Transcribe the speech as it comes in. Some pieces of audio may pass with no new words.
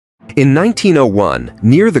In 1901,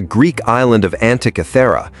 near the Greek island of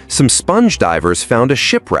Antikythera, some sponge divers found a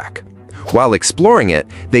shipwreck. While exploring it,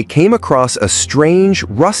 they came across a strange,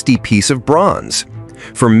 rusty piece of bronze.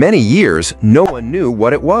 For many years, no one knew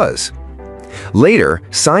what it was. Later,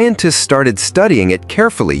 scientists started studying it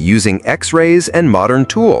carefully using X-rays and modern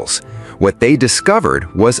tools. What they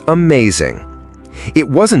discovered was amazing. It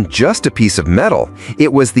wasn't just a piece of metal,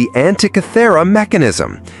 it was the Antikythera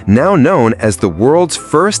Mechanism, now known as the world's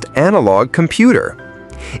first analog computer.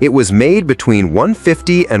 It was made between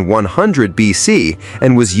 150 and 100 BC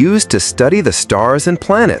and was used to study the stars and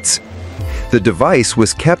planets. The device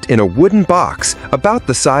was kept in a wooden box about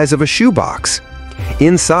the size of a shoebox.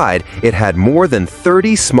 Inside, it had more than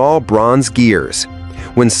 30 small bronze gears.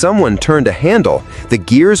 When someone turned a handle, the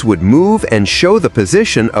gears would move and show the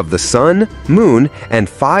position of the sun, moon, and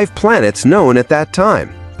 5 planets known at that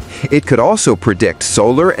time. It could also predict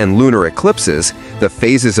solar and lunar eclipses, the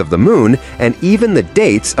phases of the moon, and even the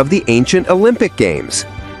dates of the ancient Olympic Games.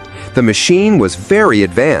 The machine was very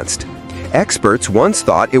advanced. Experts once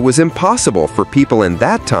thought it was impossible for people in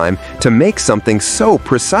that time to make something so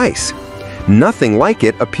precise. Nothing like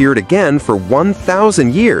it appeared again for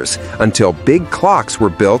 1,000 years until big clocks were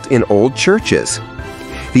built in old churches.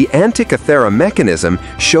 The Antikythera Mechanism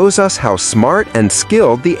shows us how smart and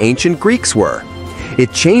skilled the ancient Greeks were.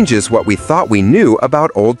 It changes what we thought we knew about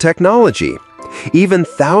old technology. Even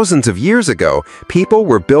thousands of years ago, people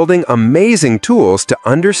were building amazing tools to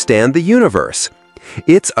understand the universe.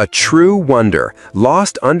 It's a true wonder,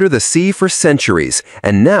 lost under the sea for centuries,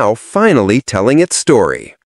 and now finally telling its story.